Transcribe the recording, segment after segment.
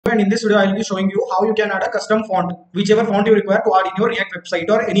and in this video I will be showing you how you can add a custom font, whichever font you require to add in your React website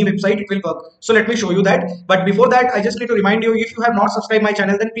or any website, it will work. So let me show you that. But before that, I just need to remind you, if you have not subscribed my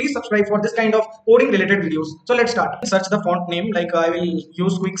channel, then please subscribe for this kind of coding related videos. So let's start. Search the font name, like I will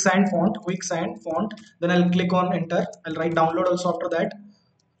use Quicksand font. Then I'll click on enter. I'll write download also after that.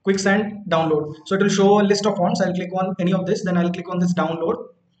 Quicksand download. So it will show a list of fonts. I'll click on any of this, then I'll click on this download.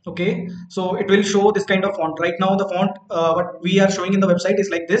 Okay, so it will show this kind of font. Right now the font what we are showing in the website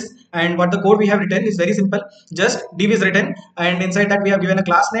is like this, and what the code we have written is very simple. Just div is written, and inside that we have given a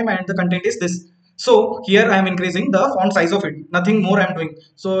class name, and the content is this. So here I am increasing the font size of it, nothing more I'm doing.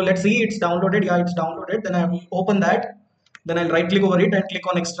 So let's see, it's downloaded. Yeah, it's downloaded. Then I will open that, then I'll right click over it and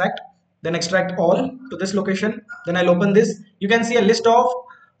click on extract, then extract all to this location. Then I'll open this. You can see a list of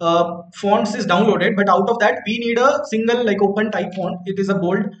fonts is downloaded, but out of that we need a single like open type font. It is a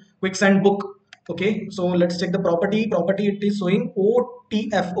bold Quicksand book. Okay, so let's check the property. It is showing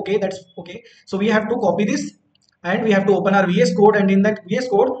OTF. Okay, that's okay. So we have to copy this and we have to open our VS Code, and in that VS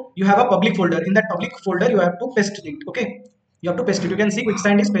Code you have a public folder. In that public folder you have to paste it. Okay, you have to paste it. You can see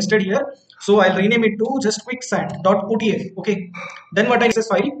Quicksand is pasted here. So I'll rename it to just quicksand.otf. Okay, then what I this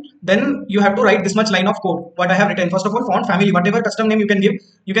file, then you have to write this much line of code what I have written. First of all, font family, whatever custom name you can give.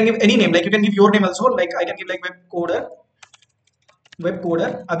 You can give any name, like you can give your name also, like I can give like web coder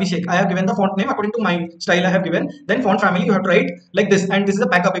Abhishek. I have given the font name according to my style I have given. Then font family you have to write like this, and this is a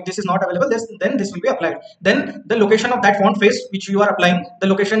backup. If this is not available, then this will be applied. Then the location of that font face which you are applying, the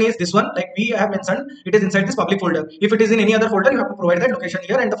location is this one, like we have mentioned, it is inside this public folder. If it is in any other folder, you have to provide that location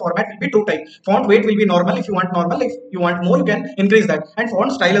here, and the format will be true type. Font weight will be normal. If you want normal, if you want more, you can increase that. And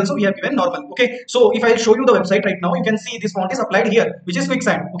font style also we have given normal. Okay, so if I show you the website right now, you can see this font is applied here, which is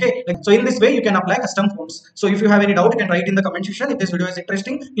Quicksand. Okay, so in this way you can apply custom fonts. So if you have any doubt, you can write in the comment section. If this video is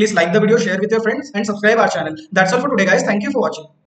interesting, please like the video, share with your friends, and subscribe our channel. That's all for today, guys. Thank you for watching.